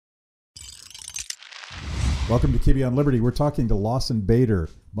Welcome to Kibbe on Liberty. We're talking to Lawson Bader.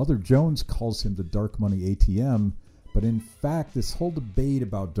 Mother Jones calls him the dark money ATM, but in fact, this whole debate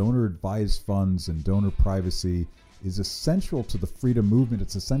about donor-advised funds and donor privacy is essential to the freedom movement.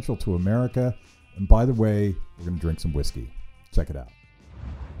 It's essential to America. And by the way, we're going to drink some whiskey. Check it out.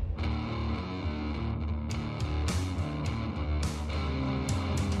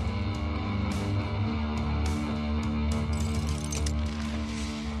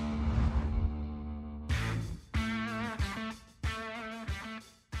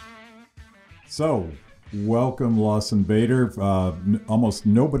 So, welcome, Lawson Bader. Almost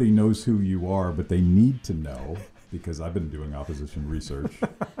nobody knows who you are, but they need to know because I've been doing opposition research.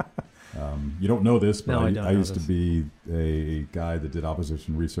 You don't know this, but I used to be a guy that did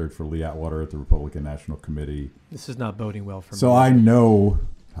opposition research for Lee Atwater at the Republican National Committee. This is not boding well for me. So I know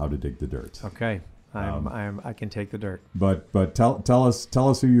how to dig the dirt. Okay, I can take the dirt. But tell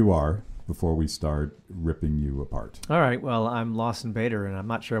us who you are before we start ripping you apart. All right. Well, I'm Lawson Bader, and I'm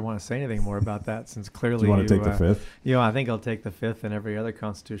not sure I want to say anything more about that since clearly Do you want to take the fifth? I think I'll take the fifth and every other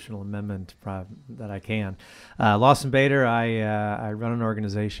constitutional amendment that I can. Lawson Bader, I run an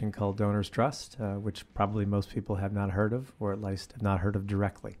organization called Donors Trust, which probably most people have not heard of, or at least have not heard of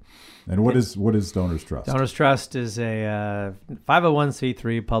directly. And what is Donors Trust? Donors Trust is a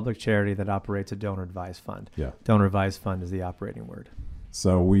 501c3 public charity that operates a donor advised fund. Yeah. Donor advised fund is the operating word.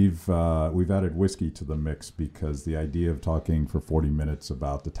 So we've added whiskey to the mix because the idea of talking for 40 minutes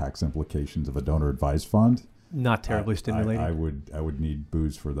about the tax implications of a donor advised fund, not terribly stimulating. I would need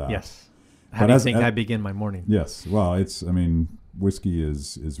booze for that. Yes. How do you think I begin my morning? Yes. Well, whiskey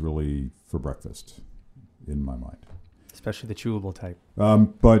is really for breakfast in my mind. Especially the chewable type.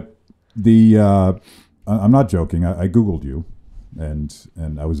 But I'm not joking. I Googled you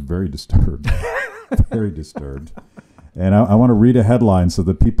and I was very disturbed. Very disturbed. And I want to read a headline so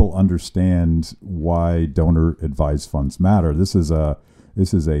that people understand why donor-advised funds matter. This is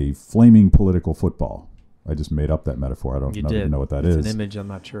a flaming political football. I just made up that metaphor. I don't even know what that is. It's an image I'm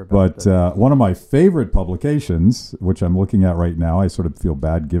not sure about. But one of my favorite publications, which I'm looking at right now, I sort of feel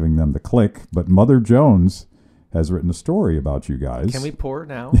bad giving them the click, but Mother Jones has written a story about you guys. Can we pour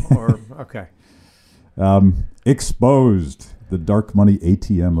now? Or okay. Exposed, the dark money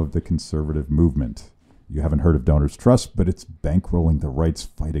ATM of the conservative movement. You haven't heard of Donors Trust, but it's bankrolling the rights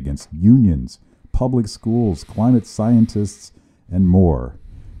fight against unions, public schools, climate scientists, and more.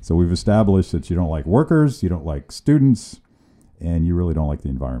 So we've established that you don't like workers, you don't like students, and you really don't like the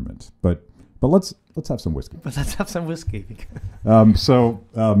environment. But let's have some whiskey. But let's have some whiskey. I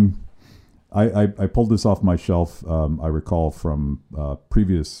pulled this off my shelf. I recall from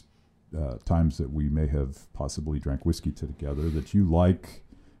previous times that we may have possibly drank whiskey together that you like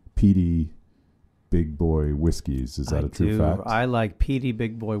peaty big boy whiskeys. Is that a true fact? I like peaty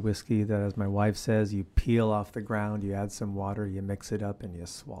big boy whiskey that, as my wife says, you peel off the ground, you add some water, you mix it up, and you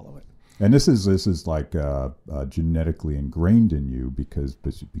swallow it. And this is like genetically ingrained in you because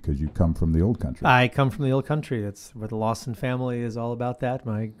you come from the old country. I come from the old country. That's where the Lawson family is all about that.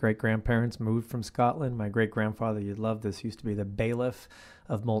 My great-grandparents moved from Scotland. My great-grandfather, you'd love this, used to be the bailiff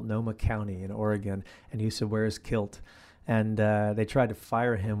of Multnomah County in Oregon and used to wear his kilt. And they tried to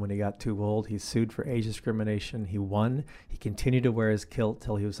fire him when he got too old. He sued for age discrimination. He won. He continued to wear his kilt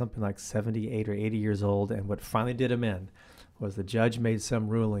till he was something like 78 or 80 years old. And what finally did him in was the judge made some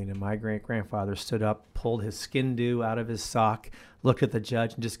ruling, and my great-grandfather stood up, pulled his skin dew out of his sock, looked at the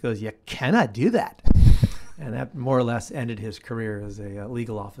judge, and just goes, "You cannot do that." And that more or less ended his career as a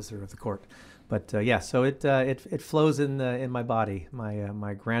legal officer of the court. But so it flows in my body.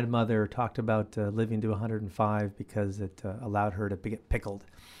 My grandmother talked about living to 105 because it allowed her to get pickled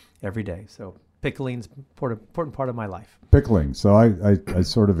every day. So pickling's an important part of my life. Pickling. So I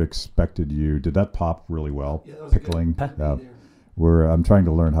sort of expected you. Did that pop really well? Yeah, that was pickling. I'm trying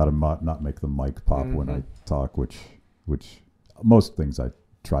to learn how to not make the mic pop when I talk, which most things I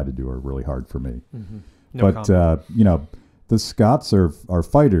try to do are really hard for me. Mm-hmm. But the Scots are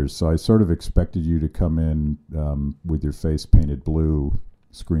fighters, so I sort of expected you to come in with your face painted blue,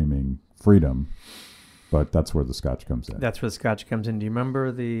 screaming freedom. But that's where the Scotch comes in. That's where the Scotch comes in. Do you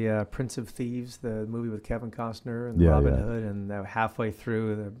remember the Prince of Thieves, the movie with Kevin Costner and Robin Hood? And halfway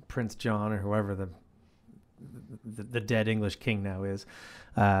through, the Prince John or whoever the dead English king now is,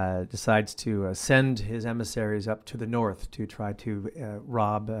 decides to send his emissaries up to the north to try to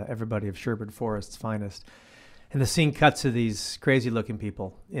rob everybody of Sherwood Forest's finest. And the scene cuts to these crazy-looking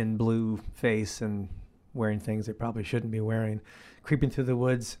people in blue face and wearing things they probably shouldn't be wearing, creeping through the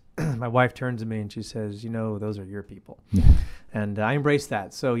woods. My wife turns to me and she says, those are your people. And I embrace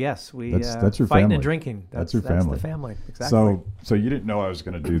that. So yes, we that's your fighting family. and drinking. That's your family. That's the family. Exactly. So you didn't know I was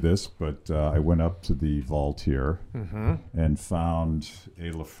going to do this, but I went up to the vault here and found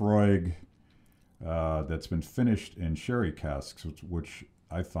a Laphroaig that's been finished in sherry casks, which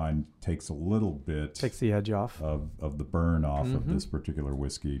I find takes a little bit, takes the edge off of the burn off of this particular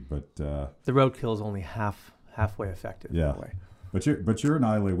whiskey. But the roadkill is only halfway effective. Yeah. That way. But you're an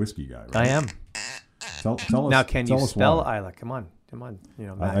Islay whiskey guy, right? I am. Tell us. Now, can you spell why. Islay? Come on.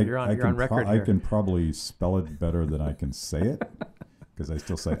 Matt, you're on record I here. can probably spell it better than I can say it because I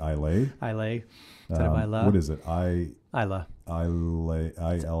still say Islay. Islay instead of Isla. What is it? Isla. Islay.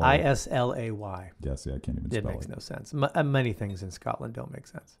 Islay. Yeah, see, I can't even spell it. It makes no sense. Many things in Scotland don't make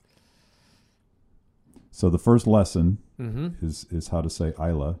sense. So the first lesson is how to say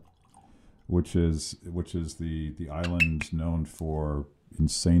Islay, which is the island known for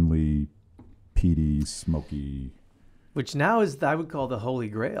insanely peaty, smoky. Which now is, I would call, the holy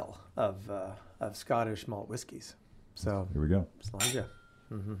grail of Scottish malt whiskeys. So Here we go. Sláinte.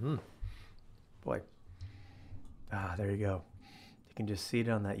 Boy. There you go. You can just see it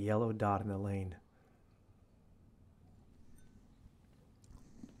on that yellow dot in the lane.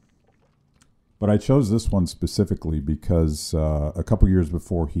 But I chose this one specifically because a couple years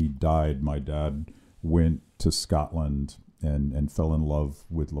before he died, my dad went to Scotland and fell in love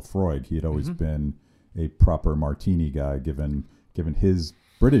with Laphroaig. He had always been a proper martini guy, given his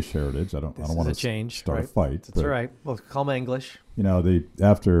British heritage. I don't want to start a fight. That's all right. Well, call me English.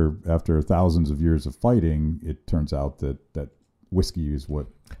 After thousands of years of fighting, it turns out that whiskey is what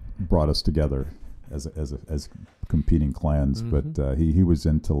brought us together as competing clans. But he was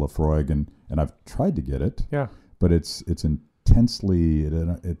into Laphroaig, and I've tried to get it. Yeah. But it's intensely.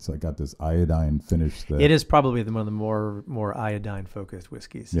 It's got this iodine finish. It is probably one of the more iodine focused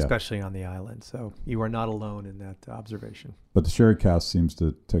whiskeys, Yeah. especially on the island. So you are not alone in that observation. But the sherry cask seems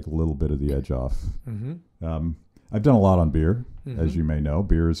to take a little bit of the edge off. I've done a lot on beer, as you may know.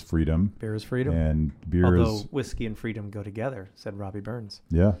 Beer is freedom. Beer is freedom. And beer Although is whiskey and freedom go together, said Robbie Burns.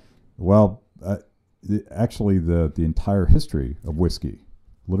 Yeah. Well, actually, the entire history of whiskey,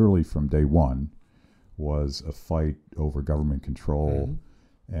 literally from day one, was a fight over government control.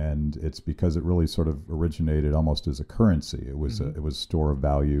 And it's because it really sort of originated almost as a currency. It was a store of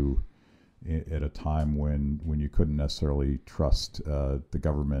value at a time when you couldn't necessarily trust the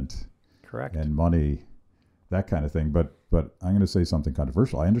government. Correct. And money, that kind of thing. But I'm going to say something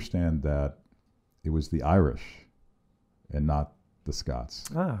controversial. I understand that it was the Irish and not the Scots.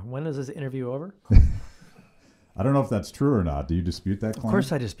 When is this interview over? I don't know if that's true or not. Do you dispute that claim? Of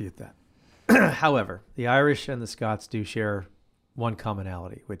course I dispute that. However, the Irish and the Scots do share one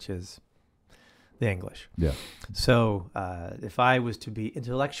commonality, which is the English. Yeah. So if I was to be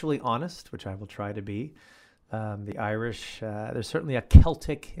intellectually honest, which I will try to be, the Irish, there's certainly a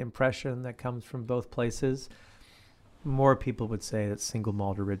Celtic impression that comes from both places. More people would say that single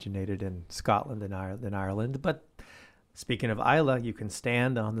malt originated in Scotland than Ireland. But speaking of Islay, you can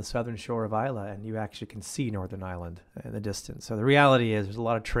stand on the southern shore of Islay and you actually can see Northern Ireland in the distance. So the reality is there's a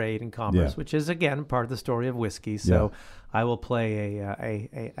lot of trade and commerce, which is, again, part of the story of whiskey. So I will play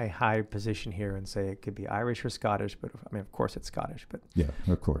a high position here and say it could be Irish or Scottish. But I mean, of course it's Scottish. But yeah,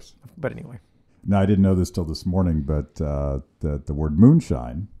 of course. But anyway. Now, I didn't know this till this morning, but the word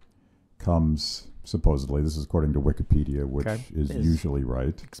moonshine comes... Supposedly, this is according to Wikipedia, which is usually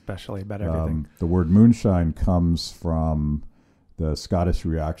right. Especially about everything. The word moonshine comes from the Scottish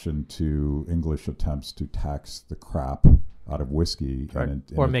reaction to English attempts to tax the crap out of whiskey. Right.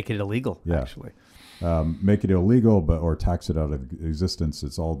 Or make it illegal, actually. Make it illegal, or tax it out of existence.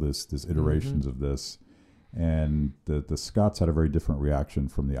 It's all this iterations of this. And the Scots had a very different reaction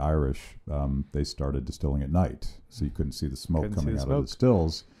from the Irish. They started distilling at night, so you couldn't see the smoke coming out of the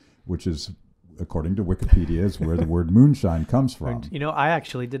stills, which is... according to Wikipedia, is where the word moonshine comes from. I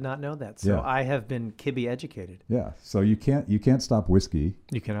actually did not know that. So I have been Kibbe educated. Yeah. So you can't stop whiskey.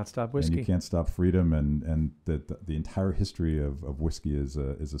 You cannot stop whiskey. And you can't stop freedom. And the entire history of whiskey is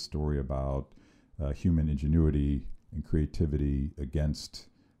a story about human ingenuity and creativity against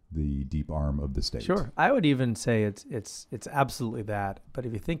the deep arm of the state. Sure. I would even say it's absolutely that. But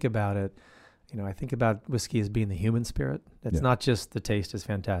if you think about it, I think about whiskey as being the human spirit. It's not just the taste is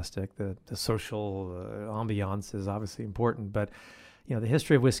fantastic. The social ambiance is obviously important. But, the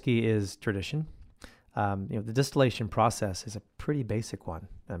history of whiskey is tradition. The distillation process is a pretty basic one.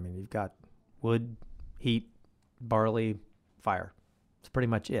 I mean, you've got wood, heat, barley, fire. It's pretty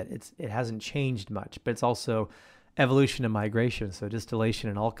much it. It hasn't changed much, but it's also evolution and migration. So distillation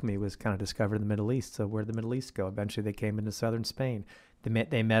and alchemy was kind of discovered in the Middle East. So where'd the Middle East go? Eventually they came into southern Spain.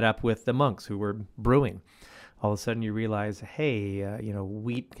 They met up with the monks who were brewing. All of a sudden you realize, hey,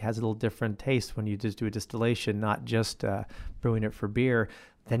 wheat has a little different taste when you just do a distillation, not just brewing it for beer.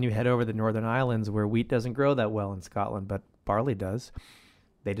 Then you head over the Northern Islands where wheat doesn't grow that well in Scotland, but barley does.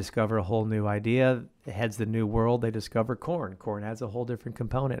 They discover a whole new idea. It heads the new world. They discover corn. Corn has a whole different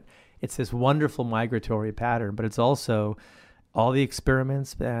component. It's this wonderful migratory pattern, but it's also all the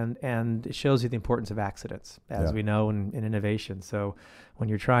experiments, and it shows you the importance of accidents, as we know in innovation. So when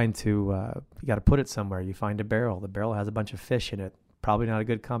you're trying to, you got to put it somewhere. You find a barrel. The barrel has a bunch of fish in it. Probably not a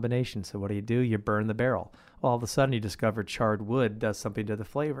good combination. So what do? You burn the barrel. All of a sudden you discover charred wood does something to the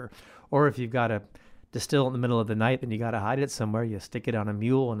flavor. Or if you've got to distill in the middle of the night, then you got to hide it somewhere. You stick it on a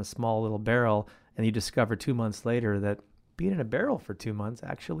mule in a small little barrel, and you discover 2 months later that being in a barrel for 2 months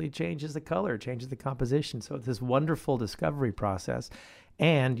actually changes the color, changes the composition. So it's this wonderful discovery process.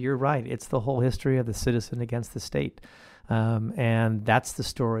 And you're right, it's the whole history of the citizen against the state. And that's the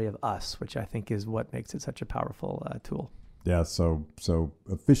story of us, which I think is what makes it such a powerful tool. Yeah, so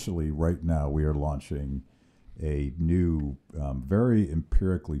officially right now we are launching a new, very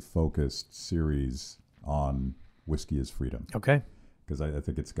empirically focused series on whiskey as freedom. Okay. Because I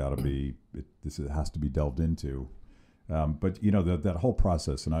think it's got to be, it has to be delved into. But, that whole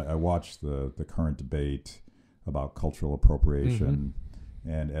process, and I watched the current debate about cultural appropriation.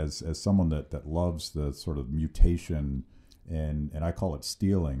 And as someone that loves the sort of mutation, and I call it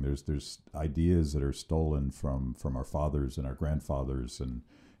stealing, there's ideas that are stolen from our fathers and our grandfathers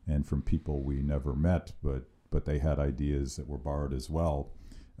and from people we never met, but they had ideas that were borrowed as well.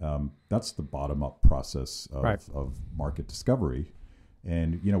 That's the bottom-up process of market discovery.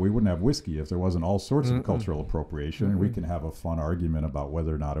 And, we wouldn't have whiskey if there wasn't all sorts of cultural appropriation. And we can have a fun argument about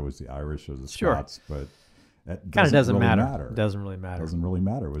whether or not it was the Irish or the Scots, but it kind of doesn't really matter. It doesn't really matter. It doesn't really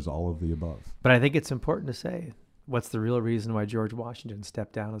matter. It was all of the above. But I think it's important to say, what's the real reason why George Washington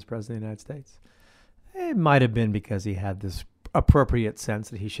stepped down as president of the United States? It might have been because he had this appropriate sense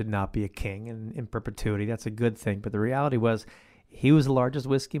that he should not be a king in perpetuity. That's a good thing. But the reality was he was the largest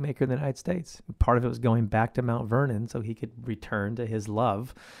whiskey maker in the United States. Part of it was going back to Mount Vernon so he could return to his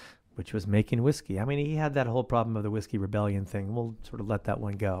love, which was making whiskey. I mean, he had that whole problem of the Whiskey Rebellion thing. We'll sort of let that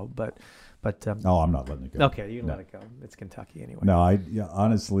one go. But I'm not letting it go. Okay, you can let it go. It's Kentucky anyway. No,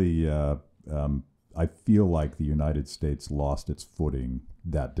 honestly, I feel like the United States lost its footing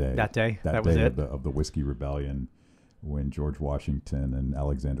that day. That day That was day it? of the Whiskey Rebellion, when George Washington and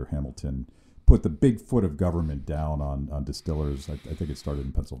Alexander Hamilton put the big foot of government down on distillers. I think it started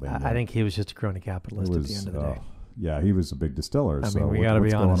in Pennsylvania. I think he was just a crony capitalist at the end of the day. Yeah, he was a big distiller. I so mean, we got to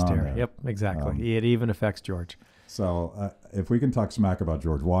be honest here. there? Yep, exactly. It even affects George. So if we can talk smack about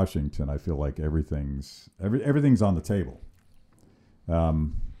George Washington, I feel like everything's on the table.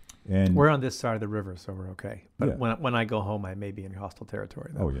 And we're on this side of the river, so we're okay. But Yeah. when I go home, I may be in hostile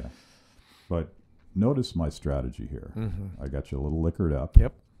territory, though. Oh, yeah. But notice my strategy here. Mm-hmm. I got you a little liquored up.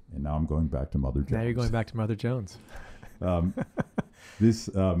 Yep. And now I'm going back to Mother Jones. Now you're going back to Mother Jones. This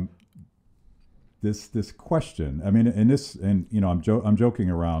question. I mean, I'm joking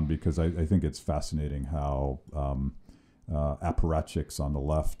around because I think it's fascinating how apparatchiks on the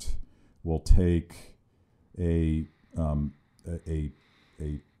left will take a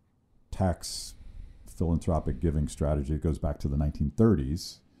tax philanthropic giving strategy that goes back to the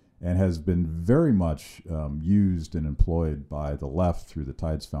 1930s. And has been very much used and employed by the left through the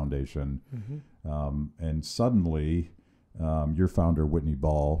Tides Foundation. Mm-hmm. And suddenly, your founder, Whitney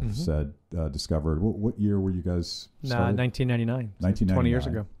Ball, said, discovered, what year were you guys started? 1999. 1999. 20 years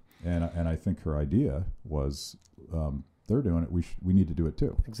ago. And I think her idea was, they're doing it, we need to do it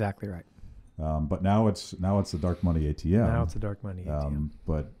too. Exactly right. But now it's the dark money ATM. Now it's a dark money ATM.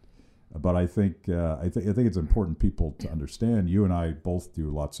 But I think it's important people to understand. You and I both do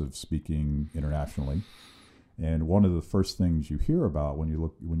lots of speaking internationally, and one of the first things you hear about when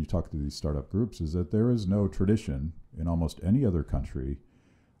you talk to these startup groups is that there is no tradition in almost any other country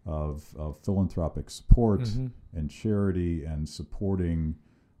of philanthropic support and charity and supporting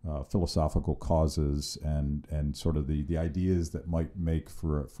philosophical causes and sort of the ideas that might make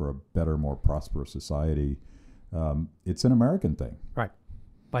for a better, more prosperous society. It's an American thing. Right.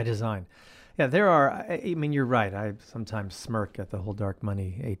 By design. Yeah, there are, I mean, you're right. I sometimes smirk at the whole dark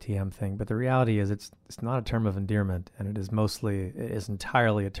money ATM thing, but the reality is it's not a term of endearment, and it is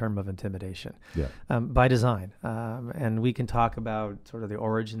entirely a term of intimidation. Yeah. By design. And we can talk about sort of the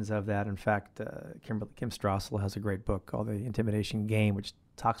origins of that. In fact, Kim Strassel has a great book called The Intimidation Game, which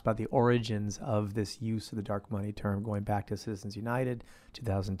talks about the origins of this use of the dark money term going back to Citizens United,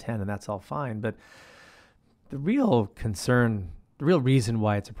 2010, and that's all fine. But the real concern, the real reason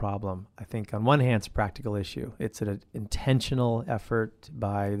why it's a problem, I think on one hand, it's a practical issue. It's an intentional effort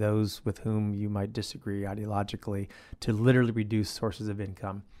by those with whom you might disagree ideologically to literally reduce sources of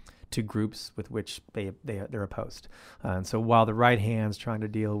income to groups with which they're opposed. And so while the right hand's trying to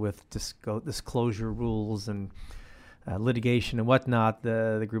deal with disclosure rules and litigation and whatnot,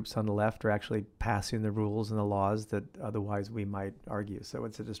 the groups on the left are actually passing the rules and the laws that otherwise we might argue. So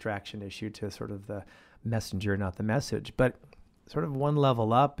it's a distraction issue to sort of the messenger, not the message. But sort of one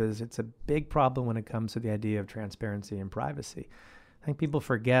level up is it's a big problem when it comes to the idea of transparency and privacy. I think people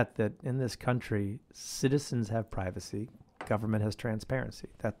forget that in this country, citizens have privacy, government has transparency.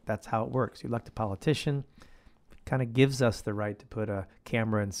 That's how it works. You elect a politician, kind of gives us the right to put a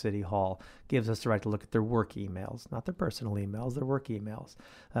camera in City Hall, gives us the right to look at their work emails, not their personal emails, their work emails.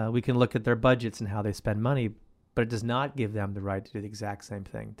 We can look at their budgets and how they spend money, but it does not give them the right to do the exact same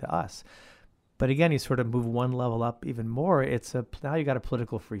thing to us. But again, you sort of move one level up even more. Now you got a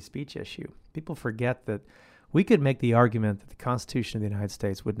political free speech issue. People forget that we could make the argument that the Constitution of the United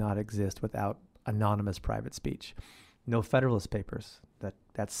States would not exist without anonymous private speech. No Federalist Papers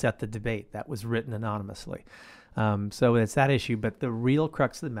that set the debate. That was written anonymously. So it's that issue. But the real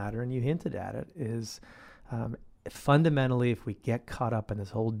crux of the matter, and you hinted at it, is fundamentally, if we get caught up in this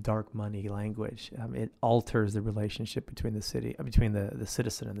whole dark money language, it alters the relationship between the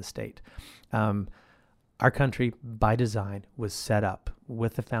citizen and the state. Our country, by design, was set up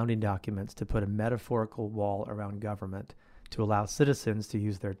with the founding documents to put a metaphorical wall around government to allow citizens to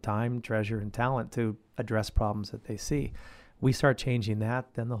use their time, treasure, and talent to address problems that they see. We start changing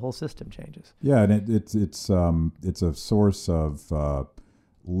that, then the whole system changes. Yeah, and it's a source of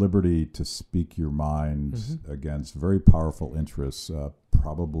liberty to speak your mind against very powerful interests,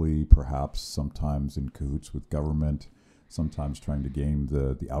 perhaps sometimes in cahoots with government, sometimes trying to game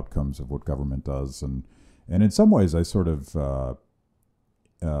the outcomes of what government does. And in some ways, I sort of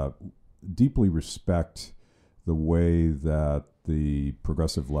deeply respect the way that the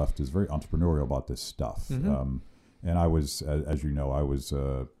progressive left is very entrepreneurial about this stuff. And I was, as you know, I was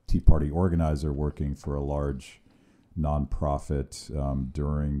a Tea Party organizer working for a large nonprofit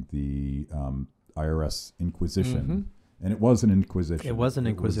during the IRS Inquisition. And it was an inquisition. It was an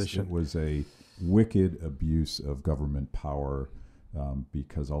inquisition. It was a wicked abuse of government power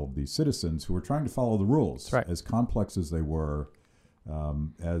because all of these citizens who were trying to follow the rules, right, as complex as they were,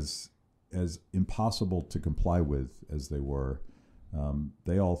 as impossible to comply with as they were,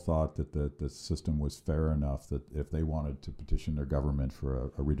 they all thought that the system was fair enough that if they wanted to petition their government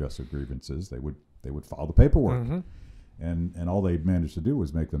for a redress of grievances, they would file the paperwork. And all they managed to do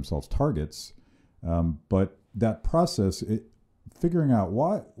was make themselves targets. But that process, figuring out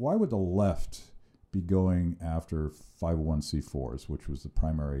why would the left be going after 501c4s, which was the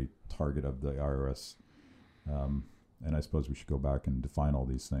primary target of the IRS. And I suppose we should go back and define all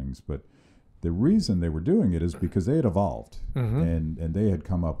these things. But the reason they were doing it is because they had evolved and they had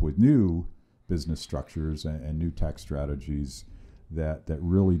come up with new business structures and new tax strategies that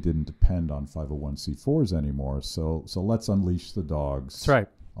really didn't depend on 501c4s anymore. So let's unleash the dogs. That's right.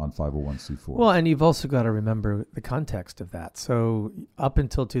 On 501c4s. Well, and you've also got to remember the context of that. So up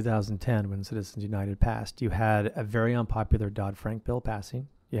until 2010, when Citizens United passed, you had a very unpopular Dodd-Frank bill passing.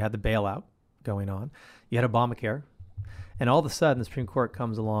 You had the bailout going on. You had Obamacare. And all of a sudden, the Supreme Court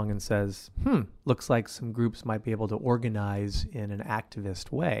comes along and says, looks like some groups might be able to organize in an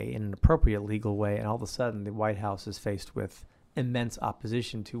activist way, in an appropriate legal way. And all of a sudden, the White House is faced with immense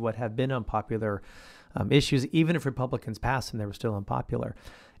opposition to what have been unpopular issues. Even if Republicans passed them, they were still unpopular.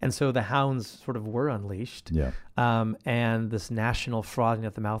 And so the hounds sort of were unleashed. Yeah. And this national frothing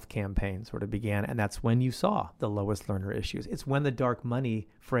at the mouth campaign sort of began. And that's when you saw the lowest learner issues. It's when the dark money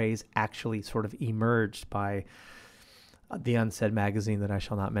phrase actually sort of emerged by the Unsaid magazine that I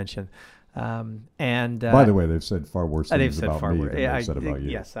shall not mention. And by the way, they've said far worse things about me than they've said about you.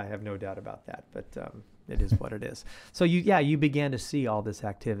 Yes, I have no doubt about that. But it is what it is. So you began to see all this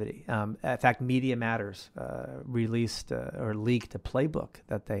activity. In fact, Media Matters released or leaked a playbook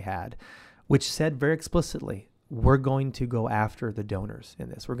that they had, which said very explicitly, we're going to go after the donors in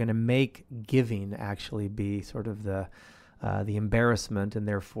this. We're going to make giving actually be sort of the embarrassment, and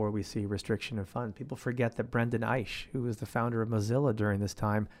therefore we see restriction of funds. People forget that Brendan Eich, who was the founder of Mozilla during this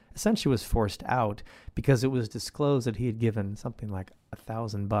time, essentially was forced out because it was disclosed that he had given something like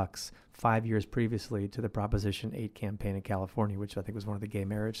 $1,000 5 years previously to the Proposition 8 campaign in California, which I think was one of the gay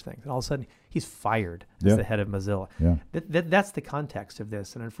marriage things. And all of a sudden, he's fired as the head of Mozilla. Yeah. That's the context of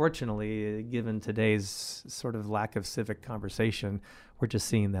this. And unfortunately, given today's sort of lack of civic conversation, we're just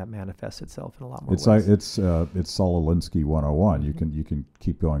seeing that manifest itself in a lot more ways. It's Saul Alinsky 101. You can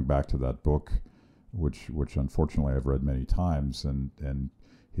keep going back to that book which unfortunately I've read many times, and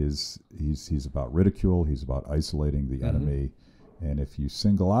he's about ridicule. He's about isolating the enemy, and if you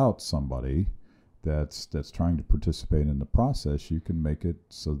single out somebody that's trying to participate in the process, you can make it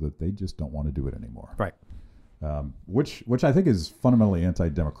so that they just don't want to do it anymore. Right. Which I think is fundamentally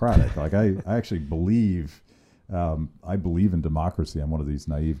anti-democratic. Like I actually believe. I believe in democracy. I'm one of these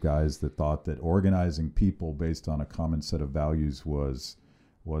naive guys that thought that organizing people based on a common set of values was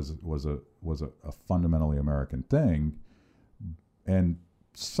a fundamentally American thing. And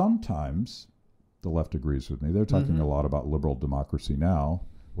sometimes the left agrees with me. They're talking a lot about liberal democracy now,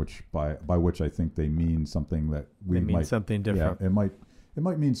 which by which I think they mean something that we mean might something different. Yeah, it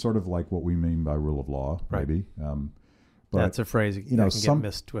might mean sort of like what we mean by rule of law, right. maybe. But that's a phrase that can get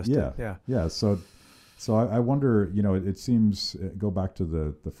mistwisted. Yeah. So I wonder, it seems, go back to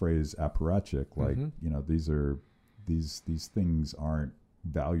the phrase apparatchik, like, these things aren't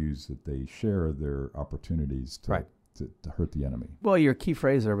values that they share, they're opportunities to hurt the enemy. Well, your key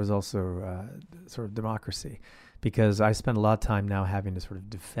phrase there was also sort of democracy, because I spend a lot of time now having to sort of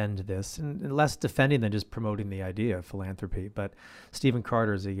defend this, and less defending than just promoting the idea of philanthropy. But Stephen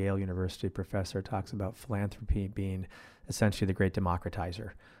Carter is a Yale University professor, talks about philanthropy being essentially the great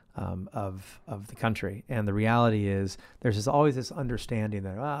democratizer of the country. And the reality is there's always this understanding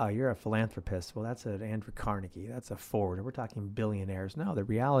that, you're a philanthropist. Well, that's an Andrew Carnegie. That's a Ford. We're talking billionaires. No, the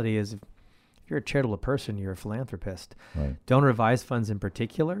reality is if you're a charitable person, you're a philanthropist. Right. Donor advised funds in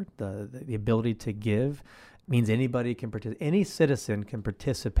particular, the ability to give means anybody can participate. Any citizen can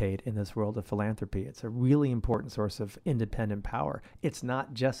participate in this world of philanthropy. It's a really important source of independent power. It's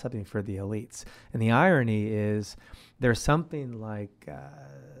not just something for the elites. And the irony is there's something like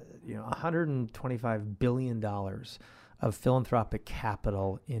 $125 billion of philanthropic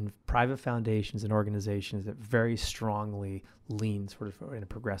capital in private foundations and organizations that very strongly lean sort of in a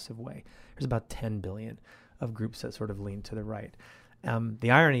progressive way. There's about 10 billion of groups that sort of lean to the right. The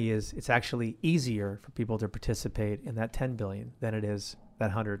irony is it's actually easier for people to participate in that 10 billion than it is that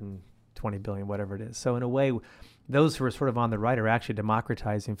 120 billion, whatever it is. So in a way, those who are sort of on the right are actually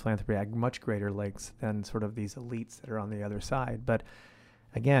democratizing philanthropy at much greater lengths than sort of these elites that are on the other side. But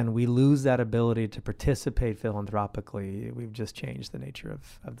again, we lose that ability to participate philanthropically. We've just changed the nature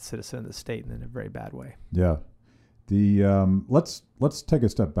of the citizen of the state in a very bad way. Yeah. Let's take a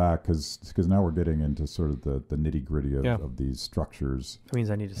step back because now we're getting into sort of the nitty gritty of these structures. That means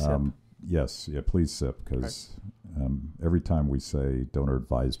I need to sip. Yes, please sip because every time we say donor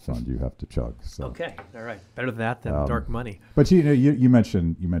advised fund, you have to chug. So. Okay, all right, better than that than dark money. But you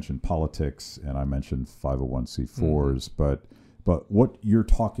mentioned politics and I mentioned 501c4s, but what you're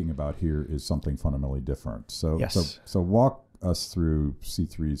talking about here is something fundamentally different. So walk us through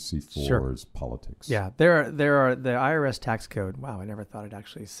C3s, C4s, politics. Yeah, there are the IRS tax code. Wow, I never thought I'd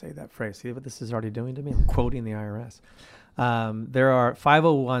actually say that phrase. See what this is already doing to me? I'm quoting the IRS. There are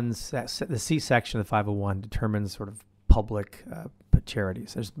 501s. The C section of the 501 determines sort of public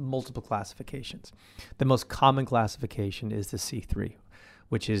charities. There's multiple classifications. The most common classification is the C3,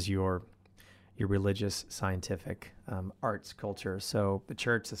 which is your religious, scientific, arts, culture. So the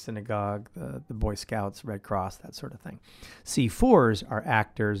church, the synagogue, the Boy Scouts, Red Cross, that sort of thing. C4s are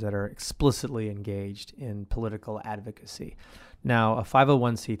actors that are explicitly engaged in political advocacy. Now, a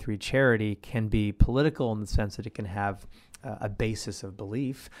 501c3 charity can be political in the sense that it can have a basis of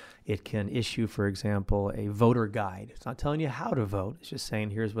belief. It can issue, for example, a voter guide. It's not telling you how to vote. It's just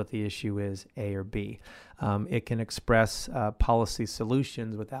saying, here's what the issue is, A or B. It can express policy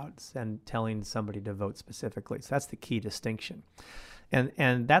solutions without telling somebody to vote specifically. So that's the key distinction.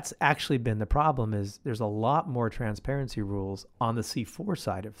 And that's actually been the problem is there's a lot more transparency rules on the C4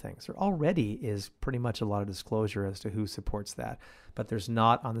 side of things. There already is pretty much a lot of disclosure as to who supports that, but there's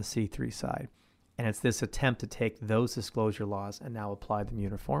not on the C3 side. And it's this attempt to take those disclosure laws and now apply them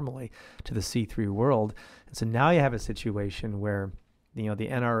uniformly to the C3 world. And so now you have a situation where, the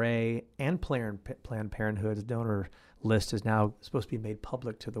NRA and Planned Parenthood's donor list is now supposed to be made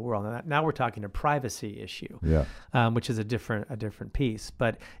public to the world. Now we're talking a privacy issue, which is a different piece.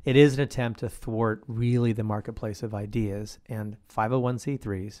 But it is an attempt to thwart really the marketplace of ideas. And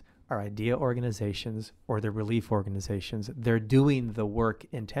 501c3s are idea organizations or they're relief organizations. They're doing the work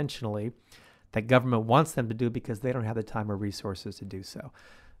intentionally that government wants them to do because they don't have the time or resources to do so.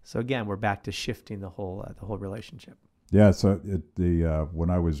 So again, we're back to shifting the whole relationship. Yeah. So when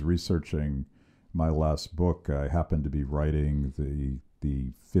I was researching my last book, I happened to be writing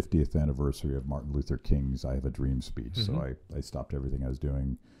the 50th anniversary of Martin Luther King's "I Have a Dream" speech. Mm-hmm. So I stopped everything I was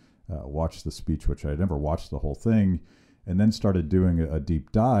doing, watched the speech, which I had never watched the whole thing, and then started doing a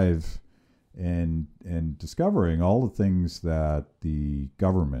deep dive. and discovering all the things that the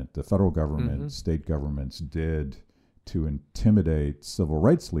government, the federal government, state governments did to intimidate civil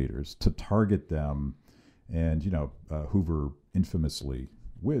rights leaders, to target them. And, Hoover infamously,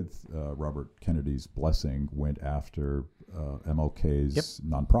 with Robert Kennedy's blessing, went after MLK's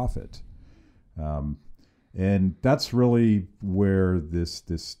nonprofit. And that's really where this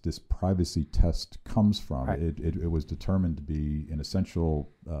privacy test comes from. Right. It was determined to be an essential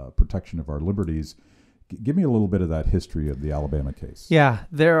protection of our liberties. Give me a little bit of that history of the Alabama case. Yeah,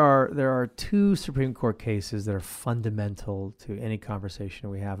 there are two Supreme Court cases that are fundamental to any conversation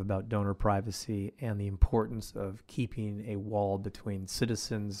we have about donor privacy and the importance of keeping a wall between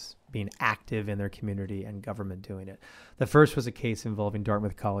citizens being active in their community and government doing it. The first was a case involving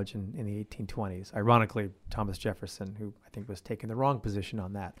Dartmouth College in the 1820s. Ironically, Thomas Jefferson, who I think was taking the wrong position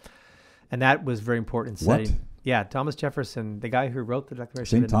on that. And that was very important in setting. What? Yeah, Thomas Jefferson, the guy who wrote the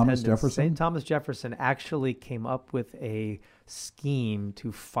Declaration of St. Independence. Thomas Jefferson? St. Thomas Jefferson actually came up with a scheme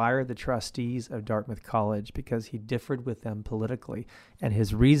to fire the trustees of Dartmouth College because he differed with them politically. And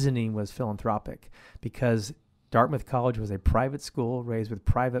his reasoning was philanthropic, because Dartmouth College was a private school raised with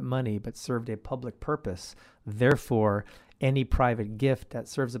private money but served a public purpose. Therefore, any private gift that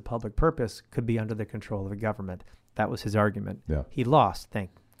serves a public purpose could be under the control of the government. That was his argument. Yeah. He lost, thank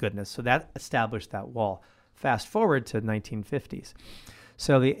goodness. So that established that wall. Fast forward to 1950s.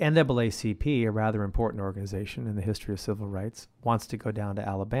 So the NAACP, a rather important organization in the history of civil rights, wants to go down to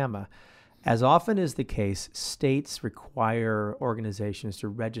Alabama. As often is the case, states require organizations to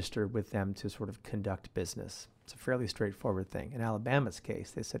register with them to sort of conduct business. It's a fairly straightforward thing. In Alabama's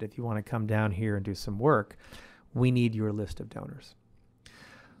case, they said, if you want to come down here and do some work, we need your list of donors.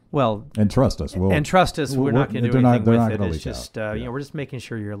 Well, and trust us. We're not going to do anything with it. It's just, we're just making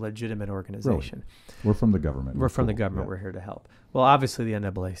sure you're a legitimate organization. Really? We're from the government. We're from the government. Yeah. We're here to help. Well, obviously the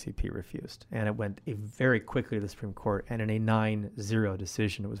NAACP refused, and it went very quickly to the Supreme Court, and in a 9-0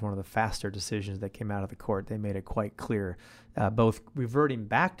 decision, it was one of the faster decisions that came out of the court. They made it quite clear, both reverting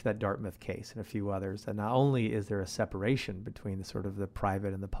back to that Dartmouth case and a few others, that not only is there a separation between the sort of the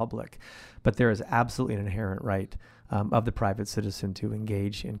private and the public, but there is absolutely an inherent right of the private citizen to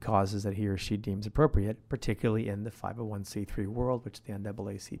engage in causes that he or she deems appropriate, particularly in the 501c3 world, which the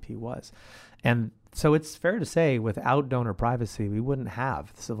NAACP was. And so it's fair to say, without donor privacy, we wouldn't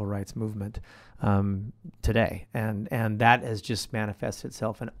have the civil rights movement today. And that has just manifested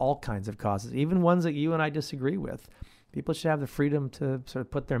itself in all kinds of causes, even ones that you and I disagree with. People should have the freedom to sort of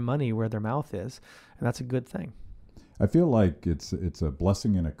put their money where their mouth is, and that's a good thing. I feel like it's a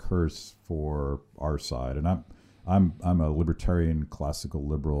blessing and a curse for our side, and I'm a libertarian, classical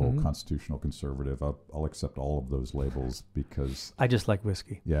liberal, constitutional conservative. I'll accept all of those labels because I just like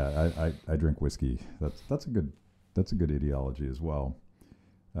whiskey. Yeah, I drink whiskey. That's a good ideology as well.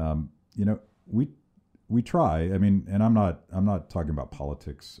 We try. I mean, and I'm not talking about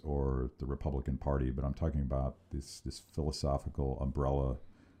politics or the Republican Party, but I'm talking about this philosophical umbrella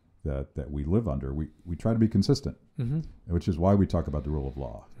that we live under. We try to be consistent, which is why we talk about the rule of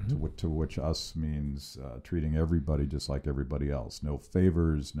law, to which us means treating everybody just like everybody else. No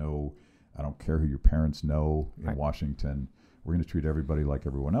favors, I don't care who your parents know in Washington. We're going to treat everybody like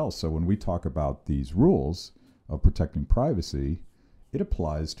everyone else. So when we talk about these rules of protecting privacy, it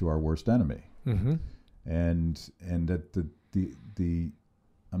applies to our worst enemy. And that the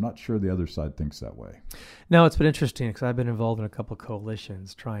I'm not sure the other side thinks that way. No, it's been interesting because I've been involved in a couple of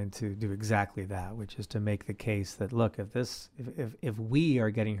coalitions trying to do exactly that, which is to make the case that, look, if we are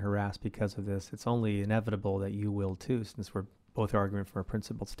getting harassed because of this, it's only inevitable that you will too, since we're both arguing from a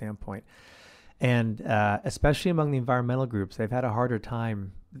principled standpoint. And especially among the environmental groups, they've had a harder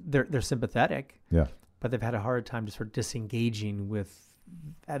time. They're sympathetic, but they've had a harder time just sort of disengaging with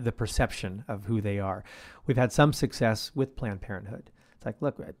the perception of who they are. We've had some success with Planned Parenthood. It's like,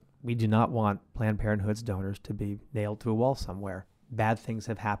 look, we do not want Planned Parenthood's donors to be nailed to a wall somewhere. Bad things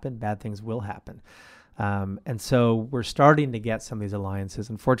have happened. Bad things will happen. And so we're starting to get some of these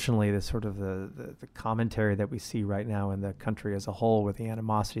alliances. Unfortunately, the sort of the commentary that we see right now in the country as a whole with the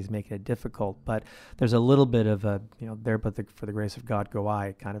animosity is making it difficult. But there's a little bit of a, there but for the grace of God go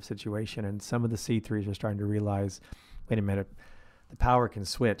I kind of situation. And some of the C3s are starting to realize, wait a minute, the power can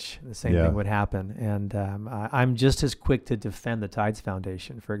switch. The same thing would happen. And I'm just as quick to defend the Tides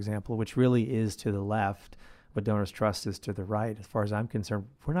Foundation, for example, which really is to the left what Donors Trust is to the right. As far as I'm concerned,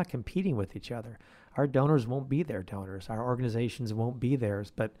 we're not competing with each other. Our donors won't be their donors. Our organizations won't be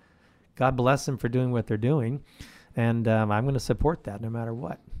theirs. But God bless them for doing what they're doing. And I'm going to support that no matter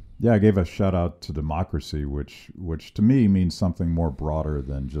what. Yeah, I gave a shout out to democracy, which to me means something more broader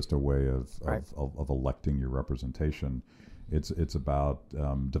than just a way of electing your representation. It's about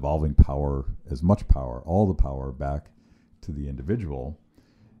devolving power, as much power, all the power, back to the individual.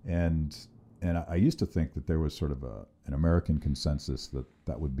 And I used to think that there was sort of an American consensus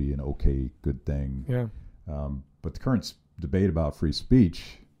that would be an okay, good thing. Yeah. But the current debate about free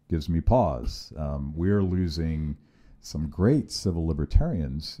speech gives me pause. We're losing some great civil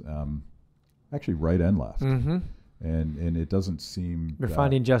libertarians, actually right and left. Mm-hmm. And it doesn't seem They're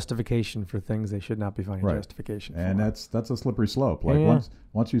finding justification for things they should not be finding Right. justification and for. that's a slippery slope. Like Yeah.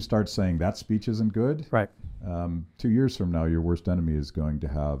 once you start saying that speech isn't good, Right. 2 years from now, your worst enemy is going to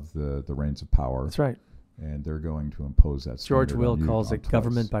have the reins of power, That's right. and they're going to impose that. George standard Will on you calls on it twice.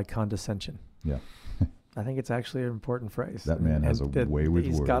 government by condescension. Yeah. I think it's actually an important phrase. That man has a way with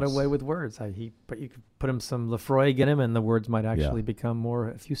He's got a words. way with words. But you could put him some Lefroy in him, and the words might actually become more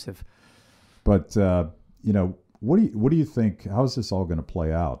effusive. But what do you think? How is this all going to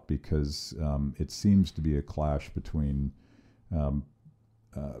play out? Because it seems to be a clash between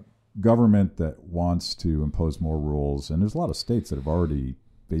government that wants to impose more rules, and there's a lot of states that have already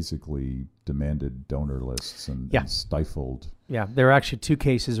basically demanded donor lists and stifled. Yeah, there are actually two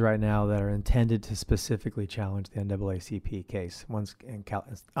cases right now that are intended to specifically challenge the NAACP case. One's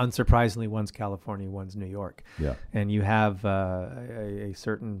unsurprisingly, one's California, one's New York. Yeah. And you have a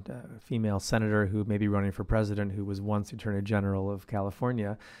certain female senator who may be running for president who was once Attorney General of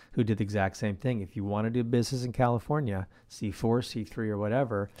California who did the exact same thing. If you want to do business in California, C4, C3, or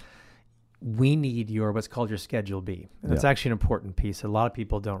whatever, we need what's called your Schedule B. And that's actually an important piece. A lot of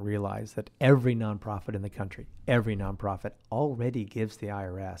people don't realize that every nonprofit in the country, every nonprofit already gives the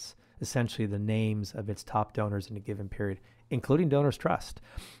IRS essentially the names of its top donors in a given period, including Donors Trust.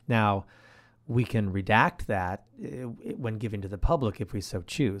 Now, we can redact that when giving to the public if we so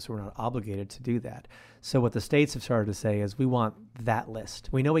choose. We're not obligated to do that. So what the states have started to say is we want that list.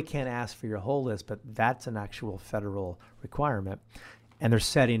 We know we can't ask for your whole list, but that's an actual federal requirement. And they're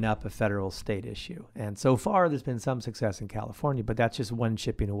setting up a federal state issue. And so far, there's been some success in California, but that's just one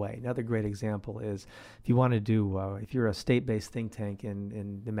chipping away. Another great example is if you want to do, if you're a state-based think tank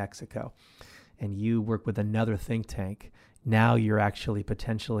in New Mexico and you work with another think tank, now you're actually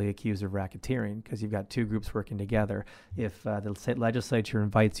potentially accused of racketeering because you've got two groups working together. If the state legislature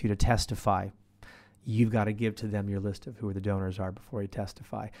invites you to testify, you've got to give to them your list of who the donors are before you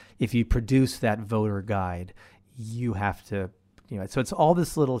testify. If you produce that voter guide, you have to. So it's all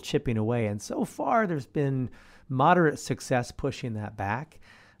this little chipping away. And so far, there's been moderate success pushing that back.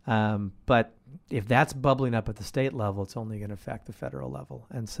 But if that's bubbling up at the state level, it's only going to affect the federal level.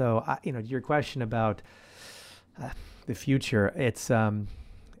 And so, your question about the future, it's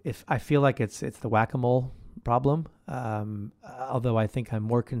if I feel like it's the whack-a-mole problem. Although I think I'm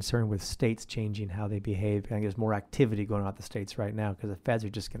more concerned with states changing how they behave. I think there's more activity going on at the states right now because the feds are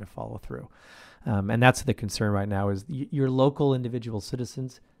just going to follow through. And that's the concern right now is your local individual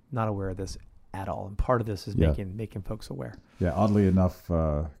citizens not aware of this at all. And part of this is making folks aware. Yeah, oddly enough,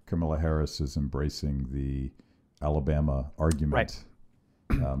 Kamala Harris is embracing the Alabama argument.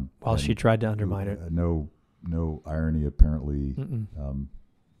 Right. While she tried to undermine it. No irony apparently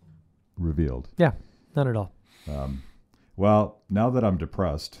revealed. Yeah, none at all. Well, now that I'm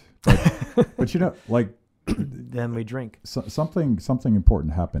depressed, but then we drink. Something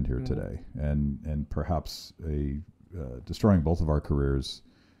important happened here today, and perhaps destroying both of our careers.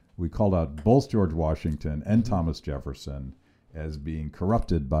 We called out both George Washington and Thomas Jefferson as being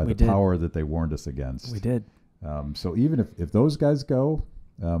corrupted by the power that they warned us against. We did. So even if those guys go,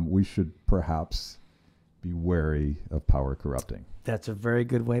 we should perhaps be wary of power corrupting. That's a very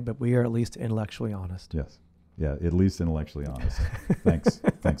good way, but we are at least intellectually honest. Yes. Yeah, at least intellectually honest. Thanks.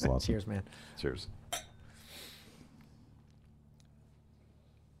 Thanks, Lawson. Cheers, man. Cheers.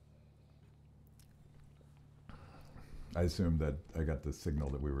 I assume that I got the signal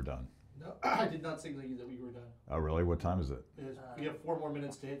that we were done. No, I did not signal you that we were done. Oh, really? What time is it? We have 4 more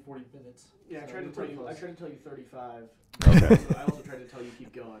minutes to hit 40 minutes. Yeah, So I tried to we're tell pretty you. close. I tried to tell you 35. Okay. So I also tried to tell you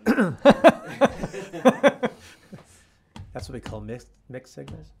keep going. That's what we call mixed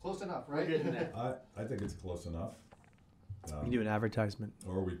signals. Close enough, We're right? getting there. I think it's close enough. You can do an advertisement.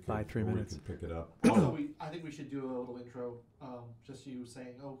 Or we could, by 3 minutes. We could pick it up. So I think we should do a little intro. Just you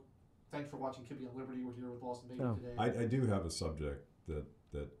saying, thanks for watching Kippy on Liberty. We're here with Lawson Bailey today. I do have a subject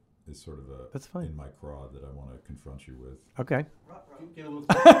that is sort of That's fine. in my craw that I want to confront you with. Okay. Get a little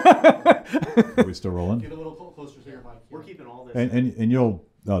closer. Are we still rolling? Get a little closer to your mic. We're keeping all this. And you'll.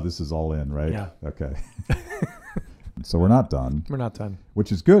 Oh, this is all in, right? Yeah. Okay. So we're not done, We're not done.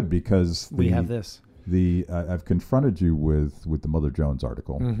 which is good because We have this. I've confronted you with the Mother Jones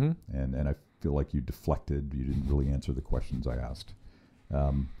article, Mm-hmm. and I feel like you deflected. You didn't really answer the questions I asked.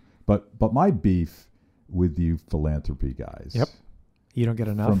 But my beef with you philanthropy guys. Yep. You don't get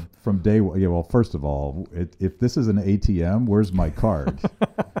enough. From day one. Yeah, well, first of all, if this is an ATM, where's my card?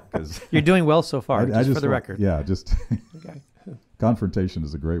 'Cause You're doing well so far, I just for the record. Yeah, just Okay. confrontation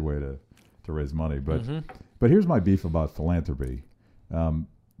is a great way to raise money. But Mhm. but here's my beef about philanthropy.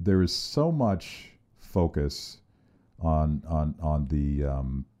 There is so much focus on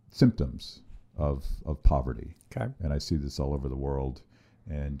the symptoms of poverty. Okay. And I see this all over the world.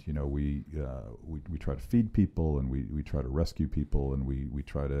 And you know, we try to feed people, and we try to rescue people, and we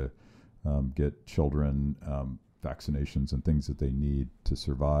try to get children vaccinations and things that they need to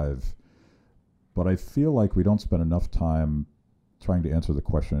survive. But I feel like we don't spend enough time trying to answer the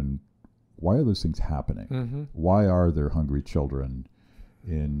question: why are those things happening? Mm-hmm. Why are there hungry children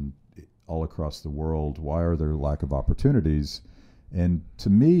in all across the world? Why are there lack of opportunities? And to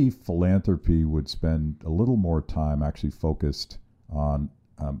me, philanthropy would spend a little more time actually focused on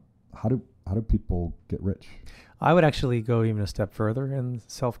how do people get rich? I would actually go even a step further in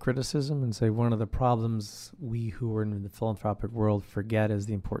self-criticism and say one of the problems we who are in the philanthropic world forget is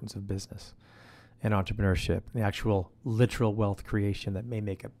the importance of business and entrepreneurship, the actual literal wealth creation that may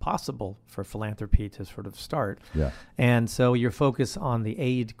make it possible for philanthropy to sort of start. Yeah. And so you're focused on the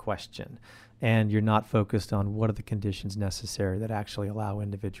aid question, and you're not focused on what are the conditions necessary that actually allow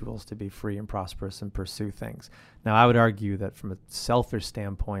individuals to be free and prosperous and pursue things. Now, I would argue that from a selfish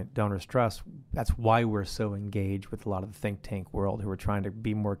standpoint, Donors Trust, that's why we're so engaged with a lot of the think tank world who are trying to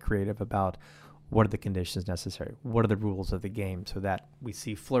be more creative about what are the conditions necessary, what are the rules of the game, so that we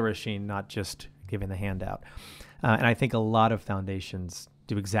see flourishing, not just giving the handout. And I think a lot of foundations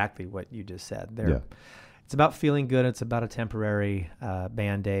do exactly what you just said. It's about feeling good. It's about a temporary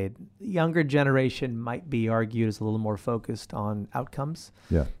Band-Aid. The younger generation might be argued as a little more focused on outcomes.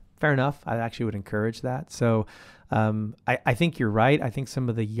 Yeah. Fair enough. I actually would encourage that. So I think you're right. I think some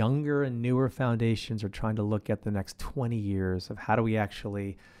of the younger and newer foundations are trying to look at the next 20 years of how do we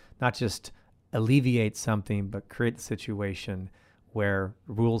actually not just alleviate something, but create the situation where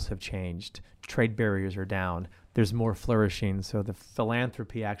rules have changed, trade barriers are down, there's more flourishing. So the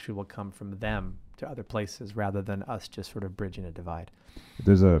philanthropy actually will come from them to other places rather than us just sort of bridging a divide.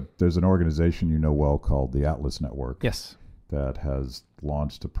 There's an organization you know well called the Atlas Network. Yes. That has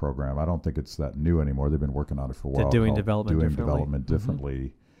launched a program. I don't think it's that new anymore. They've been working on it for a while. Doing called development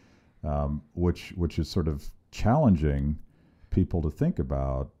differently, which is sort of challenging people to think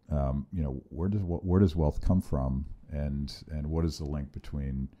about. Where does wealth come from, and what is the link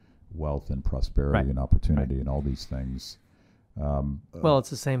between wealth and prosperity and opportunity and all these things. Well, it's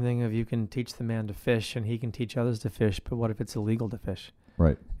the same thing if you can teach the man to fish and he can teach others to fish, but what if it's illegal to fish?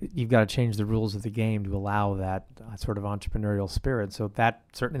 Right. You've got to change the rules of the game to allow that sort of entrepreneurial spirit. So that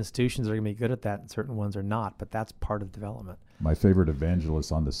certain institutions are going to be good at that and certain ones are not, but that's part of development. My favorite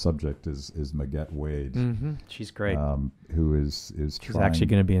evangelist on this subject is Maguette Wade. Mm-hmm. She's great. Who is She's actually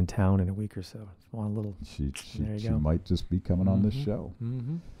going to be in town in a week or so. She go. might just be coming on this show.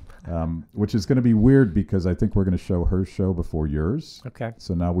 Mm-hmm. Which is going to be weird because I think we're going to show her show before yours. Okay.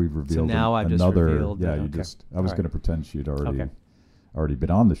 So now we've revealed I've another. just revealed. Yeah, okay. I was going to pretend she'd already Okay. already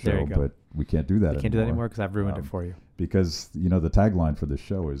been on the There show, you go. but we can't do that anymore. Can't do that anymore because I've ruined it for you. Because, the tagline for this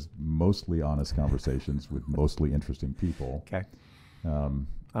show is mostly honest conversations with mostly interesting people. Okay. I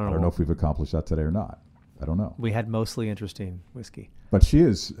don't know if we've accomplished that today or not. I don't know. We had mostly interesting whiskey. But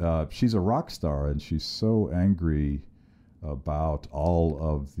she's a rock star, and she's so angry about all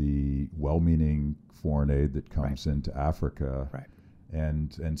of the well-meaning foreign aid that comes into Africa. Right.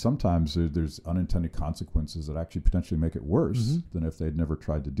 And sometimes there's unintended consequences that actually potentially make it worse than if they'd never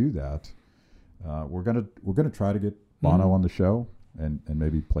tried to do that. We're gonna try to get Bono on the show and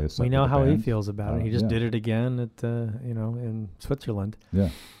maybe play a set. We know how he band. feels about it. He just did it again at in Switzerland. Yeah.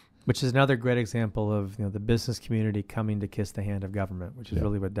 Which is another great example of the business community coming to kiss the hand of government, which is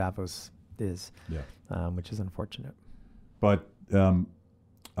really what Davos is. Yeah. Which is unfortunate. But I'm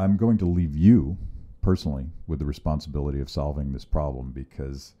going to leave you personally with the responsibility of solving this problem,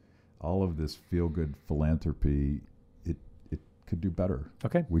 because all of this feel-good philanthropy, it could do better.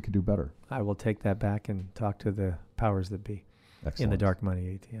 Okay. We could do better. I will take that back and talk to the powers that be. Excellent. In the dark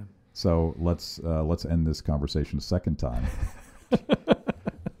money ATM. So let's end this conversation a second time.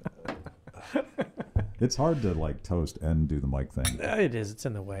 It's hard to toast and do the mic thing. It is. It's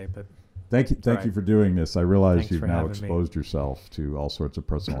in the way, but thank you for doing this. I realize Thanks you've for now having exposed yourself to all sorts of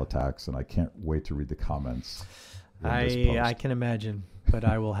personal attacks, and I can't wait to read the comments. in this post. I can imagine, but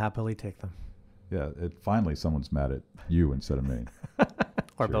I will happily take them. Yeah, finally someone's mad at you instead of me.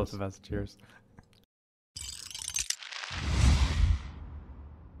 Or Cheers. both of us. Cheers.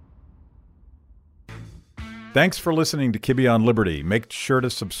 Thanks for listening to Kibbe on Liberty. Make sure to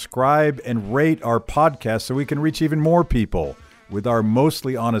subscribe and rate our podcast so we can reach even more people with our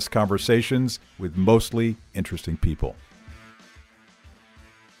mostly honest conversations with mostly interesting people.